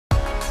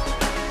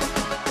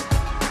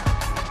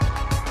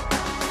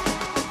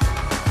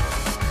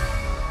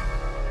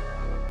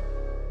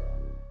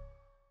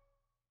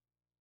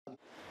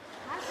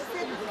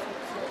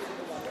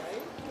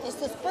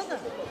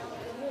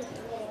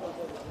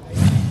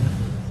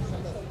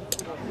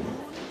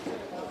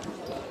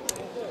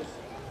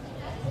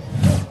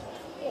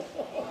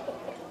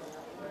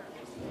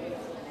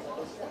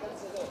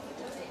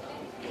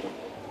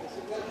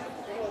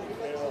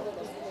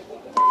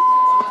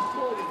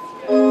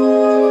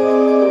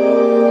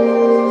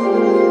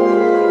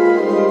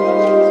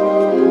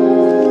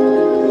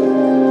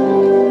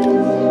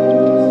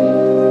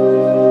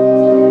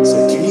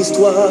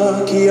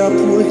qui a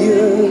pour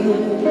lieu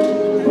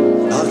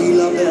Paris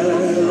la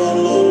belle en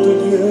l'an de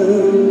Dieu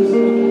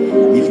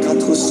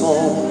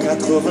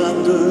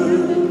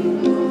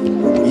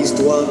 1482,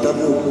 histoire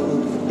d'amour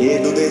et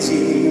de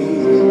désir.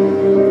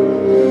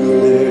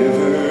 Il est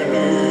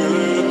venu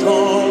le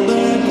temps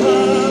d'être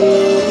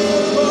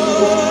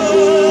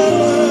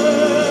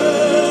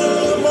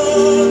le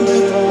monde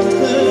est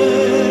entré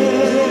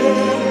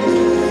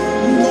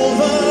dans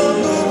un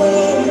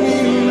nouveau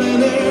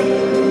millénaire.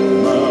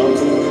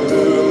 Partout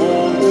de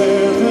mon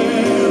père vers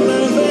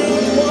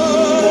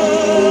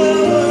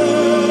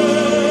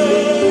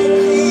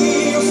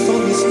écrire son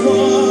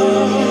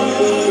histoire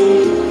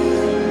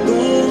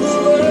dans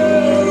le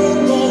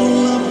verre,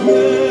 dans la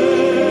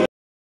mer.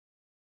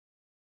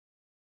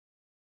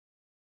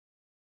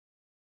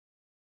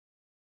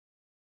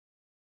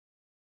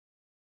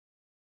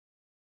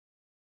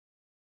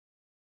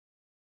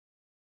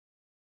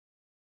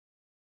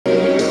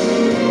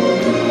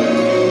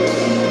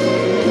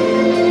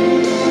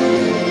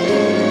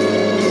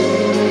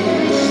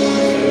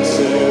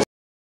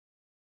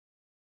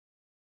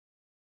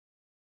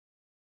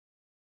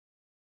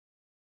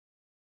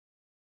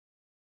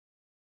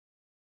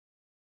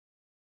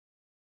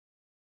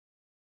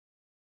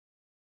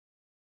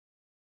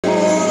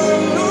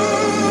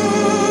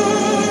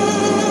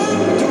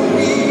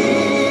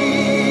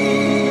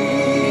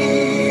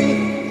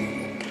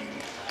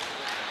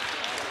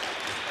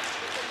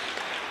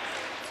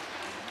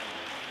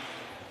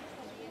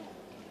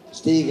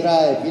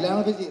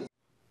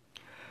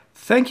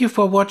 Thank you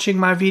for watching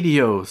my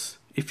videos.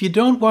 If you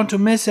don't want to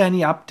miss any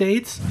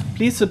updates,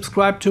 please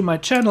subscribe to my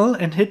channel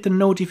and hit the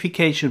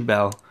notification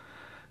bell.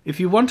 If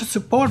you want to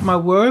support my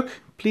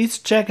work, please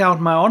check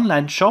out my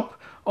online shop.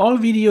 All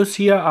videos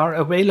here are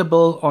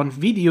available on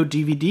video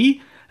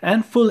DVD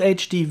and full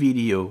HD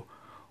video.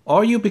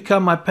 Or you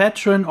become my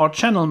patron or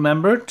channel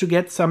member to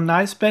get some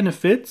nice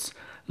benefits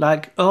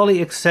like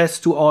early access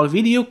to all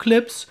video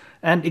clips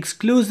and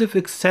exclusive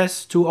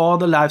access to all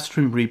the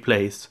livestream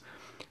replays.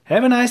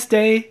 Have a nice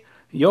day,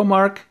 your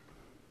Mark.